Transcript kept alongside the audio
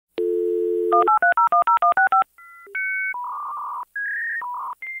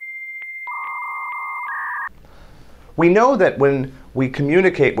we know that when we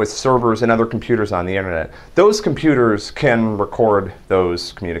communicate with servers and other computers on the internet, those computers can record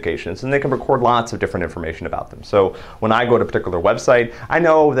those communications, and they can record lots of different information about them. So when I go to a particular website, I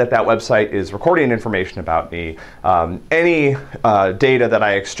know that that website is recording information about me. Any data that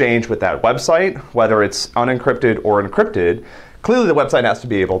I exchange with that website, whether it's unencrypted or encrypted, clearly the website has to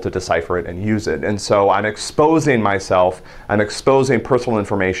be able to decipher it and use it. And so I'm exposing myself, I'm exposing personal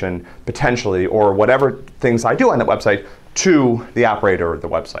information potentially, or whatever things I do on that website, to the operator of the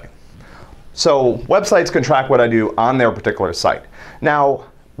website. So websites can track what I do on their particular site. Now,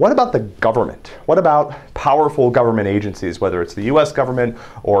 what about the government? What about powerful government agencies, whether it's the US government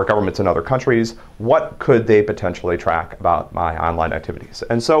or governments in other countries? What could they potentially track about my online activities?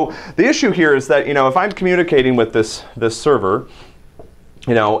 And so the issue here is that, if I'm communicating with this server,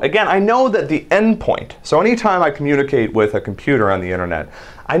 again, I know that the endpoint, so anytime I communicate with a computer on the internet,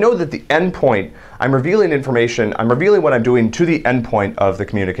 I know that the endpoint, I'm revealing information, I'm revealing what I'm doing to the endpoint of the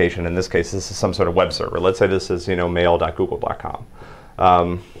communication. In this case, this is some sort of web server. Let's say this is,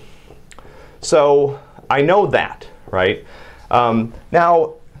 mail.google.com. So I know that, right?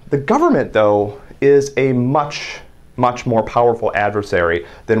 Now, the government, though, is a much more powerful adversary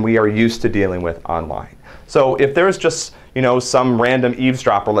than we are used to dealing with online. So if there's just some random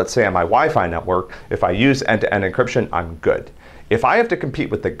eavesdropper, let's say on my Wi-Fi network, if I use end-to-end encryption, I'm good. If I have to compete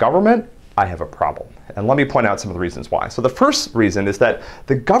with the government, I have a problem. And let me point out some of the reasons why. So the first reason is that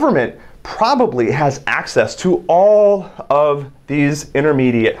the government probably has access to all of these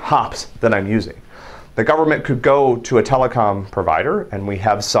intermediate hops that I'm using. The government could go to a telecom provider, and we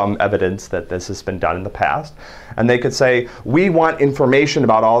have some evidence that this has been done in the past, and they could say, we want information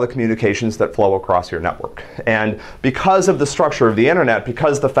about all the communications that flow across your network. And because of the structure of the internet,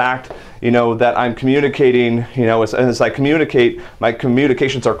 because the fact that I'm communicating, as I communicate, my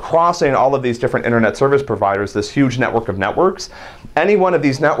communications are crossing all of these different internet service providers, this huge network of networks, any one of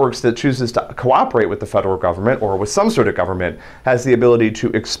these networks that chooses to cooperate with the federal government or with some sort of government has the ability to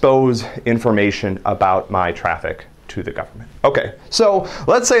expose information about my traffic to the government. Okay, so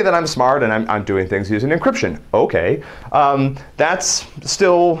let's say that I'm smart and I'm doing things using encryption. Okay, that's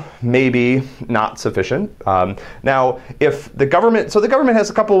still maybe not sufficient. Now, if the government, so the government has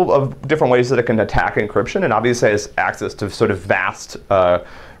a couple of different ways that it can attack encryption, and obviously has access to sort of vast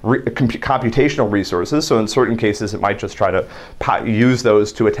computational resources. So in certain cases, it might just try to use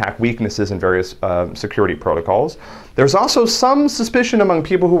those to attack weaknesses in various security protocols. There's also some suspicion among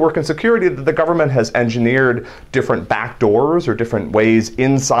people who work in security that the government has engineered different backdoors or different ways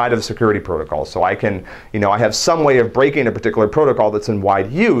inside of security protocols. So I can, I have some way of breaking a particular protocol that's in wide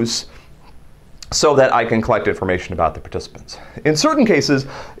use, so that I can collect information about the participants. In certain cases,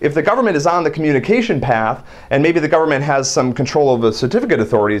 if the government is on the communication path, and maybe the government has some control of the certificate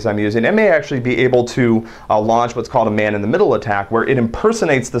authorities I'm using, it may actually be able to launch what's called a man-in-the-middle attack, where it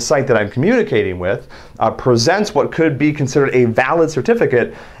impersonates the site that I'm communicating with, presents what could be considered a valid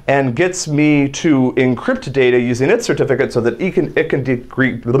certificate, and gets me to encrypt data using its certificate so that it can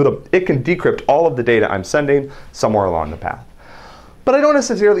decrypt all of the data I'm sending somewhere along the path. But I don't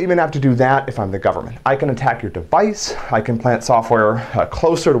necessarily even have to do that if I'm the government. I can attack your device. I can plant software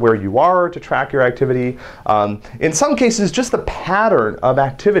closer to where you are to track your activity. In some cases, just the pattern of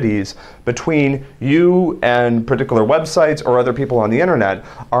activities between you and particular websites or other people on the internet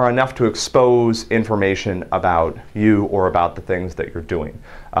are enough to expose information about you or about the things that you're doing.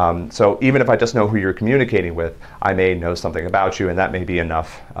 So even if I just know who you're communicating with, I may know something about you, and that may be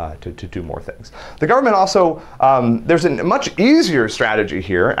enough to do more things. The government also, there's a much easier strategy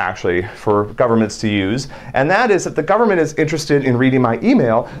here, actually, for governments to use, and that is if the government is interested in reading my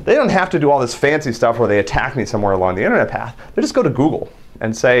email, they don't have to do all this fancy stuff where they attack me somewhere along the internet path. They just go to Google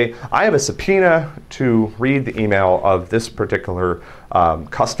and say, I have a subpoena to read the email of this particular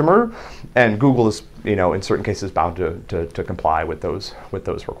customer, and Google is, in certain cases bound to comply with those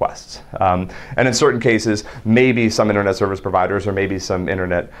requests. And in certain cases, maybe some internet service providers or maybe some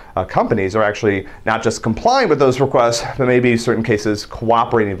internet companies are actually not just complying with those requests, but maybe in certain cases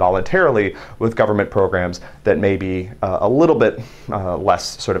cooperating voluntarily with government programs that may be a little bit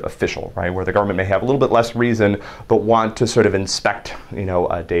less sort of official, right? Where the government may have a little bit less reason, but want to sort of inspect,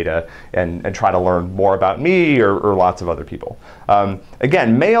 data and try to learn more about me or lots of other people.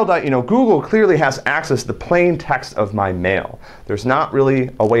 Again, Google clearly has access to the plain text of my mail. There's not really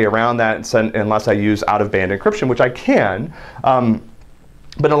a way around that unless I use out-of-band encryption, which I can.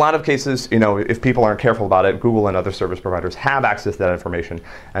 But in a lot of cases, if people aren't careful about it, Google and other service providers have access to that information,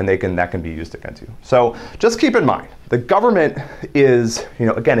 and that can be used against you. So just keep in mind, the government is,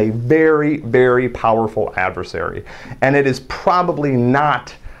 again, a very, very powerful adversary, and it is probably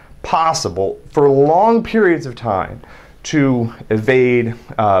not possible for long periods of time to evade,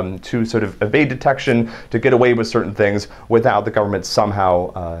 evade detection, to get away with certain things without the government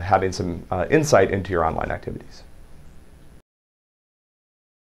somehow having some insight into your online activities.